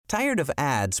Tired of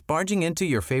ads barging into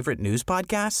your favorite news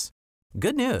podcasts?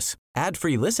 Good news.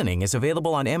 Ad-free listening is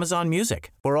available on Amazon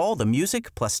Music for all the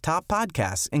music plus top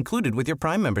podcasts included with your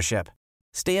Prime membership.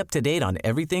 Stay up to date on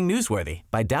everything newsworthy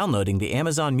by downloading the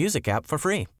Amazon Music app for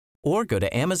free or go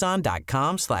to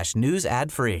amazon.com/news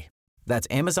ad free. That's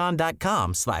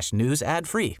amazon.com/news ad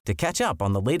free to catch up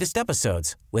on the latest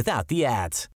episodes without the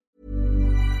ads.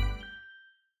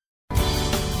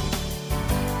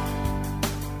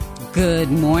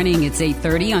 Good morning. It's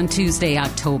 8:30 on Tuesday,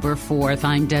 October 4th.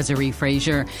 I'm Desiree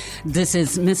Frazier. This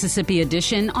is Mississippi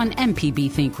Edition on MPB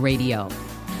Think Radio.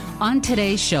 On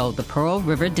today's show, the Pearl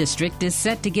River District is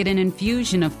set to get an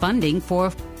infusion of funding for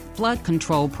a flood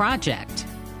control project.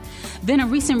 Then a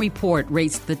recent report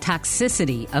raised the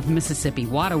toxicity of Mississippi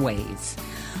waterways.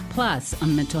 Plus, a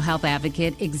mental health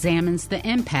advocate examines the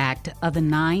impact of the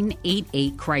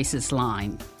 988 crisis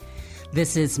line.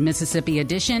 This is Mississippi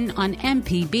Edition on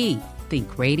MPB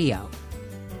Think Radio.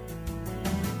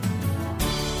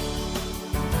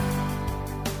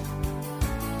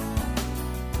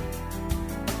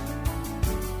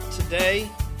 Today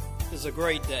is a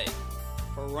great day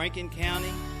for Rankin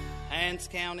County, Hinds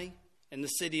County, and the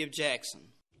city of Jackson.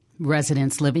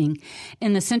 Residents living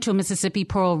in the central Mississippi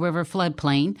Pearl River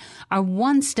floodplain are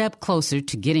one step closer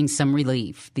to getting some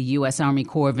relief. The U.S. Army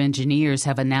Corps of Engineers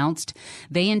have announced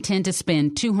they intend to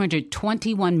spend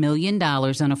 $221 million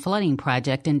on a flooding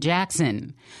project in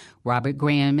Jackson. Robert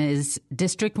Graham is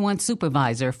District 1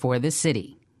 Supervisor for the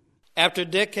city. After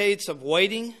decades of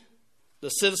waiting, the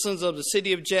citizens of the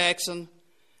city of Jackson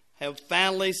have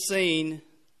finally seen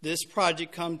this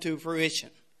project come to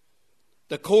fruition.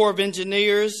 The Corps of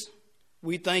Engineers,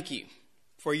 we thank you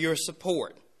for your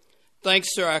support. Thanks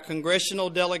to our congressional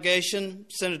delegation,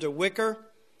 Senator Wicker,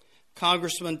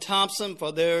 Congressman Thompson,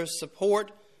 for their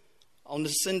support on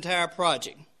this entire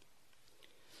project.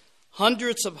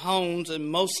 Hundreds of homes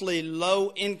in mostly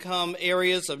low-income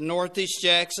areas of Northeast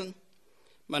Jackson,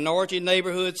 minority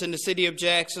neighborhoods in the city of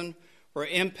Jackson, were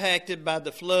impacted by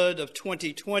the flood of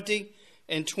 2020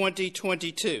 and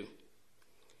 2022.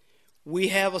 We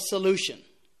have a solution.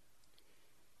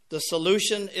 The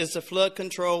solution is the flood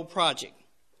control project.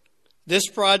 This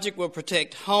project will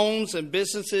protect homes and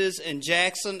businesses in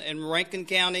Jackson and Rankin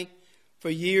County for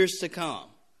years to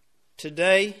come.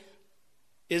 Today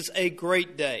is a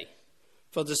great day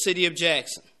for the city of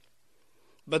Jackson,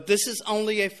 but this is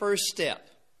only a first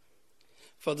step.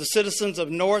 For the citizens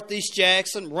of Northeast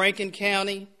Jackson, Rankin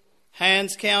County,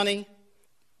 Hinds County,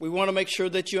 we want to make sure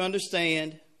that you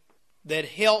understand that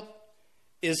help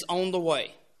is on the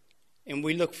way, and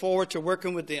we look forward to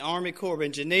working with the Army Corps of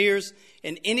Engineers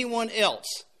and anyone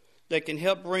else that can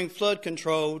help bring flood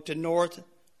control to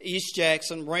Northeast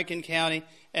Jackson, Rankin County,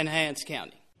 and Hinds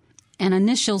County. An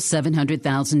initial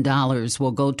 $700,000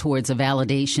 will go towards a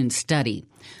validation study.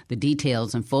 The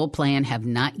details and full plan have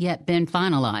not yet been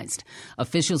finalized.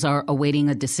 Officials are awaiting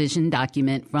a decision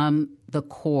document from the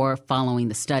Corps following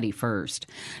the study first.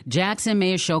 Jackson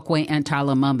Mayor Chokwe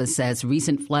Antar-Lumumba says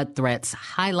recent flood threats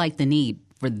highlight the need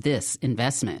for this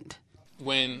investment.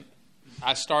 When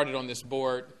I started on this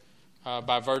board,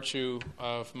 by virtue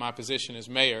of my position as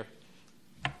mayor,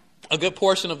 a good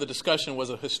portion of the discussion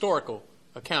was a historical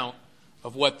account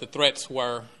of what the threats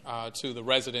were to the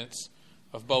residents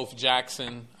of both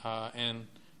Jackson and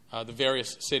the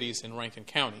various cities in Rankin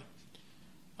County.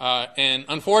 And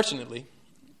unfortunately,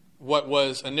 what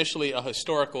was initially a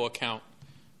historical account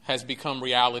has become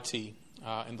reality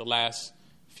in the last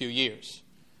few years.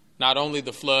 Not only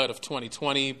the flood of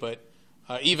 2020, but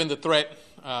even the threat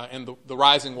and the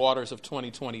rising waters of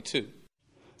 2022.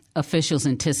 Officials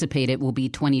anticipate it will be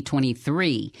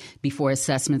 2023 before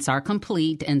assessments are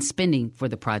complete and spending for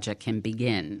the project can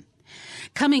begin.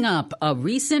 Coming up, a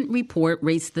recent report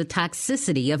raised the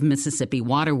toxicity of Mississippi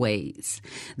waterways.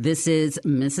 This is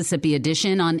Mississippi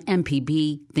Edition on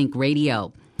MPB Think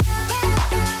Radio.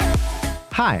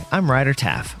 Hi, I'm Ryder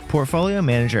Taff, Portfolio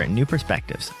Manager at New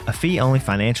Perspectives, a fee-only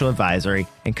financial advisory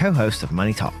and co-host of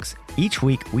Money Talks. Each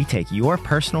week, we take your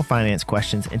personal finance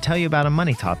questions and tell you about a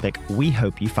money topic we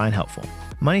hope you find helpful.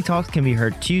 Money Talks can be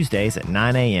heard Tuesdays at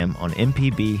 9 a.m. on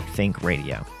MPB Think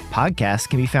Radio. Podcasts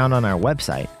can be found on our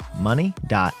website,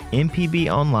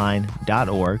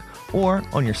 money.mpbonline.org, or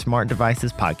on your smart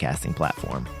device's podcasting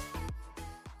platform.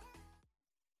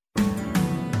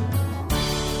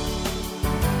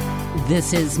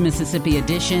 This is Mississippi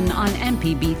Edition on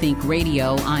MPB Think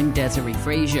Radio. I'm Desiree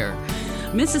Frazier.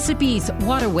 Mississippi's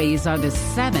waterways are the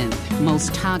 7th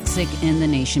most toxic in the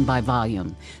nation by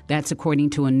volume. That's according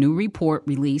to a new report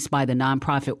released by the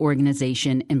nonprofit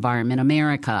organization Environment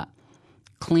America.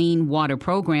 Clean Water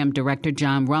Program Director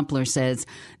John Rumpler says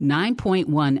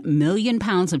 9.1 million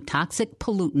pounds of toxic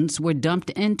pollutants were dumped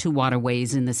into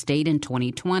waterways in the state in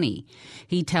 2020.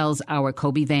 He tells our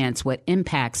Kobe Vance what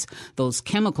impacts those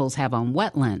chemicals have on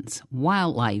wetlands,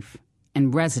 wildlife,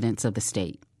 and residents of the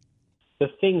state. The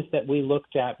things that we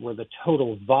looked at were the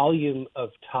total volume of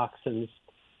toxins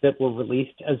that were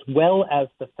released, as well as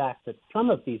the fact that some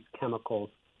of these chemicals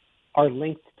are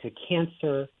linked to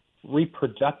cancer,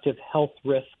 reproductive health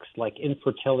risks like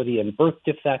infertility and birth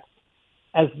defects,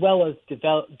 as well as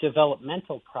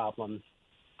developmental problems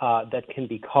that can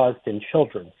be caused in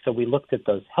children. So we looked at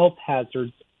those health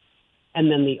hazards.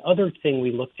 And then the other thing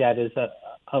we looked at is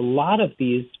a lot of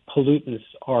these pollutants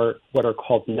are what are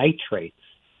called nitrates,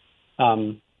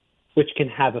 which can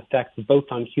have effects both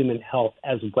on human health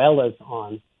as well as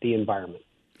on the environment.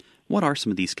 What are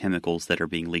some of these chemicals that are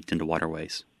being leaked into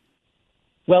waterways?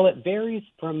 Well, it varies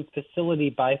from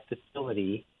facility by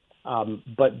facility,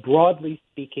 but broadly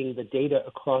speaking, the data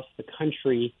across the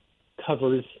country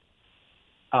covers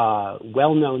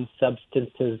well-known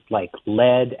substances like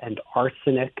lead and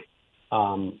arsenic,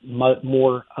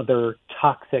 more other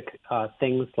toxic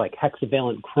things like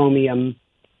hexavalent chromium,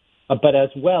 but as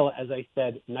well, as I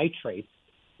said, nitrates.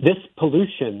 This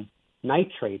pollution,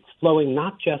 nitrates, flowing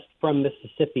not just from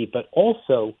Mississippi, but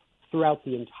also throughout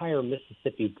the entire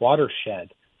Mississippi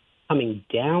watershed, coming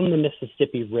down the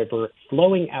Mississippi River,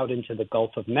 flowing out into the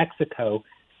Gulf of Mexico,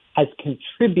 has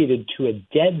contributed to a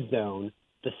dead zone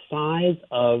the size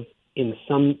of, in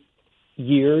some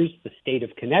years, the state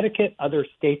of Connecticut, other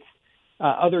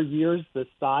years, the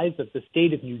size of the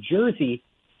state of New Jersey,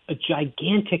 a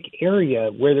gigantic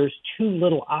area where there's too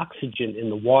little oxygen in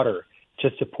the water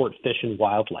to support fish and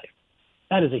wildlife.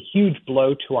 That is a huge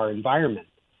blow to our environment,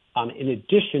 in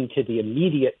addition to the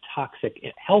immediate toxic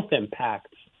health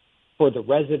impacts for the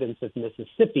residents of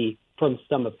Mississippi from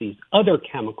some of these other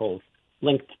chemicals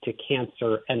linked to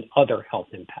cancer and other health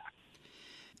impacts.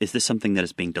 Is this something that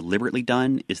is being deliberately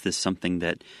done? Is this something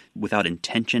that without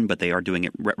intention, but they are doing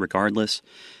it regardless?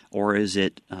 Or is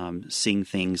it seeing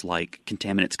things like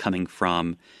contaminants coming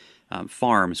from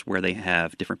farms where they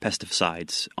have different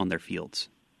pesticides on their fields?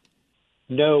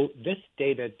 No, this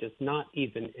data does not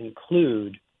even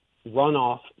include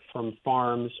runoff from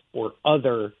farms or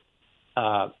other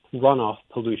runoff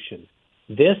pollution.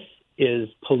 This is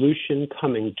pollution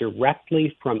coming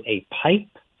directly from a pipe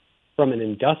from an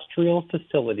industrial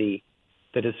facility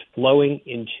that is flowing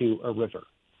into a river.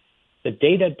 The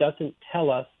data doesn't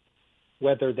tell us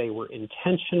whether they were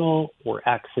intentional or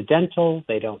accidental.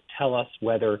 They don't tell us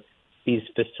whether these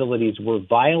facilities were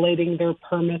violating their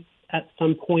permits at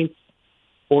some points,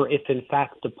 or if in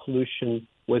fact the pollution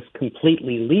was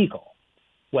completely legal.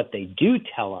 What they do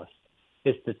tell us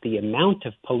is that the amount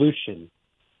of pollution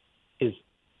is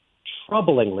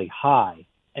troublingly high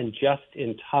and just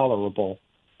intolerable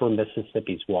for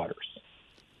Mississippi's waters.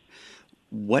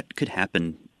 What could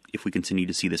happen if we continue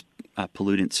to see this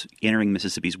pollutants entering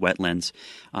Mississippi's wetlands,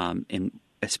 and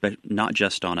not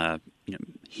just on a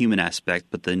human aspect,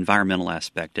 but the environmental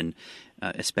aspect, and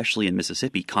especially in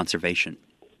Mississippi, conservation?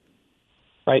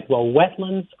 Right. Well,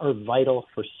 wetlands are vital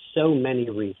for so many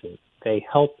reasons. They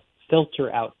help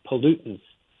filter out pollutants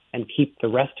and keep the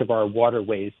rest of our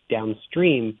waterways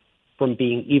downstream from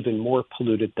being even more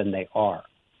polluted than they are.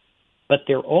 But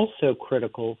they're also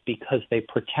critical because they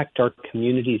protect our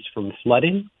communities from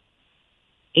flooding.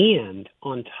 And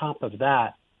on top of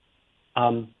that,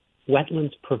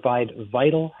 wetlands provide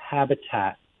vital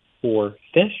habitat for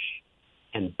fish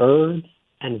and birds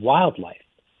and wildlife.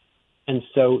 And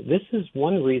so this is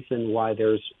one reason why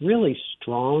there's really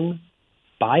strong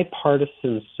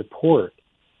bipartisan support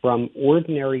from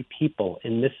ordinary people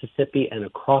in Mississippi and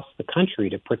across the country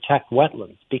to protect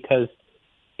wetlands. Because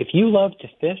if you love to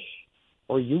fish,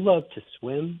 or you love to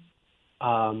swim,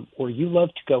 or you love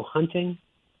to go hunting,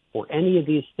 or any of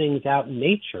these things out in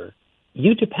nature,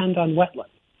 you depend on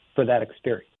wetlands for that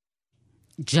experience.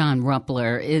 John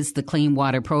Rumpler is the Clean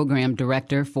Water Program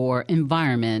Director for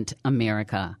Environment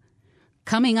America.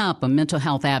 Coming up, a mental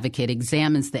health advocate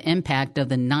examines the impact of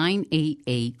the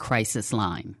 988 crisis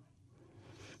line.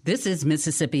 This is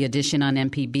Mississippi Edition on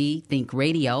MPB Think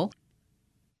Radio.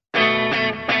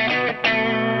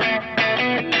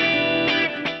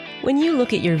 When you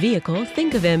look at your vehicle,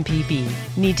 think of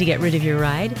MPB. Need to get rid of your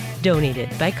ride? Donate it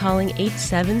by calling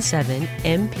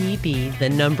 877-MPB, the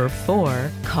number 4,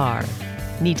 CAR.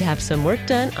 Need to have some work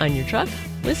done on your truck?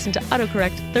 Listen to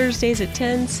AutoCorrect Thursdays at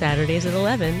 10, Saturdays at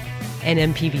 11.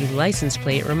 An MPB license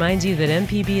plate reminds you that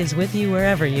MPB is with you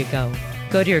wherever you go.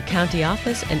 Go to your county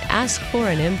office and ask for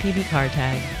an MPB car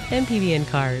tag. MPB and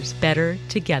cars, better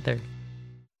together.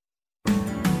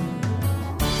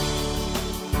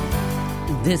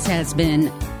 This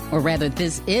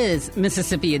is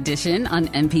Mississippi Edition on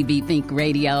MPB Think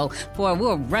Radio. Boy,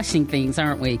 we're rushing things,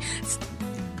 aren't we?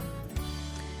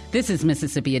 This is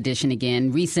Mississippi Edition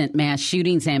again. Recent mass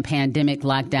shootings and pandemic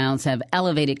lockdowns have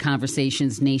elevated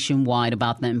conversations nationwide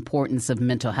about the importance of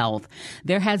mental health.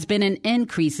 There has been an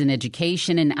increase in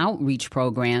education and outreach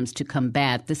programs to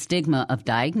combat the stigma of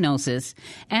diagnosis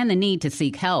and the need to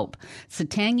seek help.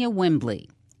 Satanya Wembley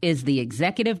is the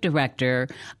executive director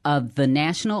of the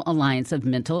National Alliance of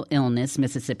Mental Illness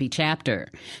Mississippi chapter.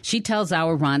 She tells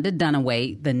our Rhonda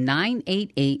Dunaway the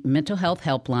 988 Mental Health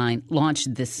Helpline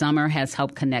launched this summer has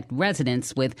helped connect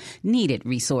residents with needed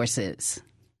resources.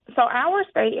 So our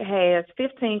state has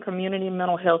 15 community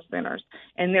mental health centers,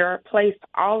 and they're placed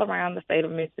all around the state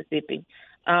of Mississippi.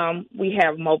 We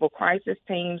have mobile crisis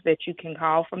teams that you can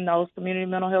call from those community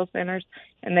mental health centers,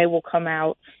 and they will come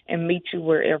out and meet you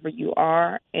wherever you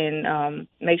are and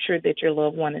make sure that your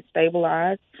loved one is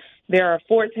stabilized. There are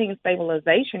 14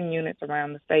 stabilization units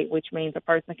around the state, which means a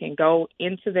person can go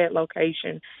into that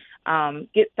location,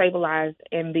 get stabilized,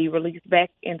 and be released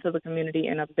back into the community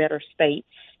in a better state.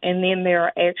 And then there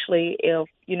are actually, if,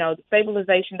 the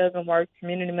stabilization doesn't work,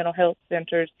 community mental health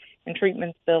centers and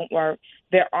treatments don't work,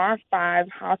 there are 5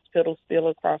 hospitals still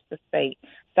across the state.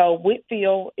 So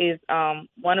Whitfield is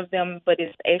one of them, but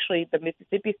it's actually the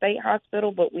Mississippi State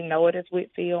Hospital, but we know it as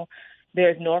Whitfield.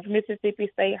 There's North Mississippi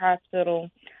State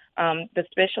Hospital, the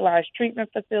Specialized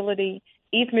Treatment Facility,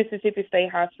 East Mississippi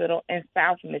State Hospital, and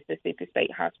South Mississippi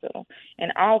State Hospital.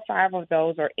 And all 5 of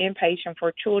those are inpatient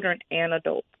for children and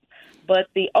adults. But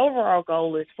the overall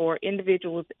goal is for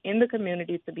individuals in the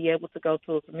community to be able to go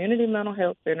to a community mental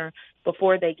health center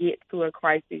before they get to a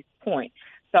crisis point.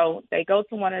 So they go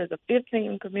to one of the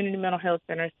 15 community mental health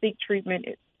centers, seek treatment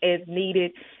as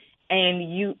needed,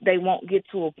 and they won't get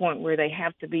to a point where they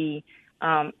have to be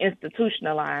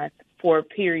institutionalized for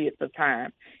periods of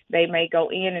time. They may go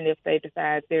in, and if they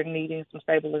decide they're needing some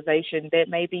stabilization, that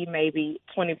may be maybe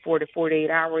 24 to 48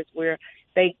 hours where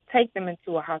they take them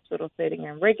into a hospital setting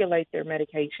and regulate their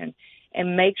medication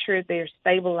and make sure they're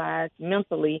stabilized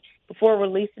mentally before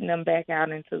releasing them back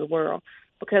out into the world.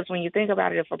 Because when you think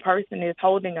about it, if a person is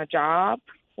holding a job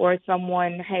or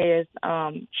someone has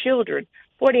children,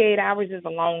 48 hours is a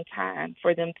long time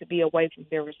for them to be away from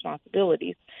their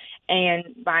responsibilities. And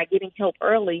by getting help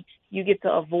early, you get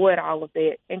to avoid all of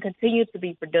that and continue to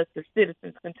be productive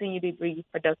citizens, continue to be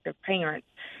productive parents,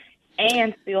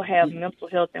 and still have mental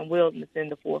health and wellness in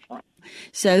the forefront.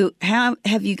 So have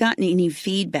you gotten any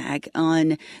feedback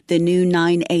on the new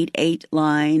 988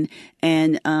 line?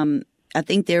 And I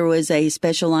think there was a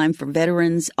special line for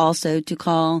veterans also to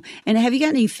call. And have you got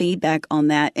any feedback on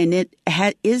that? And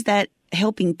is that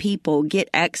helping people get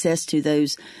access to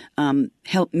those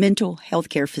mental health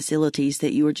care facilities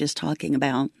that you were just talking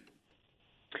about?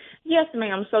 Yes,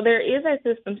 ma'am. So there is a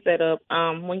system set up.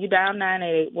 When you dial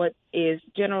 988, what is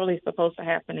generally supposed to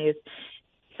happen is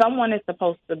someone is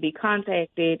supposed to be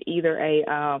contacted, either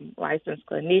a licensed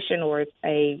clinician or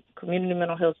a community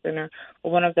mental health center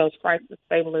or one of those crisis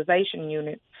stabilization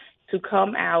units, to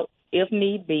come out, if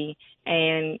need be,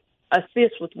 and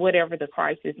assist with whatever the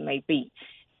crisis may be.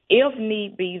 If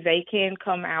need be, they can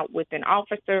come out with an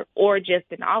officer, or just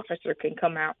an officer can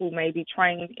come out who may be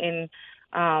trained in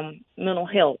mental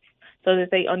health, so that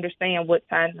they understand what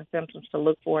signs and symptoms to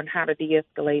look for and how to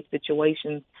de-escalate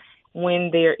situations when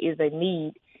there is a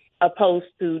need, opposed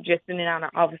to just sending out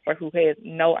an officer who has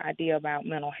no idea about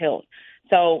mental health.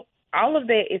 So all of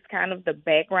that is kind of the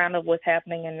background of what's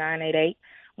happening in 988.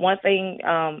 One thing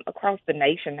across the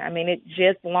nation, it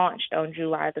just launched on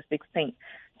July the 16th.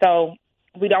 So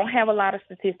we don't have a lot of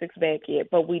statistics back yet,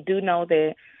 but we do know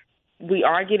that we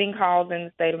are getting calls in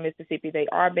the state of Mississippi. They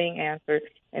are being answered,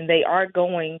 and they are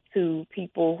going to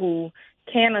people who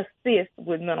can assist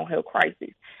with mental health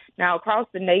crises. Now, across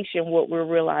the nation, what we're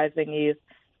realizing is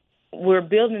we're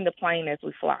building the plane as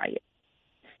we fly it.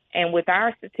 And with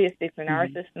our statistics and our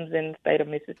systems in the state of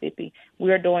Mississippi,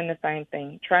 we are doing the same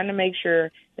thing, trying to make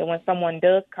sure that when someone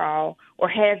does call or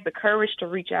has the courage to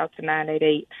reach out to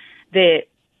 988, that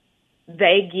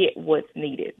they get what's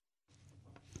needed.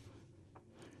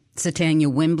 Satanya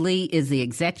Wembley is the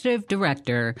executive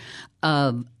director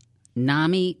of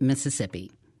NAMI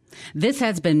Mississippi. This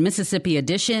has been Mississippi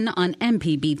Edition on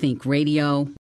MPB Think Radio.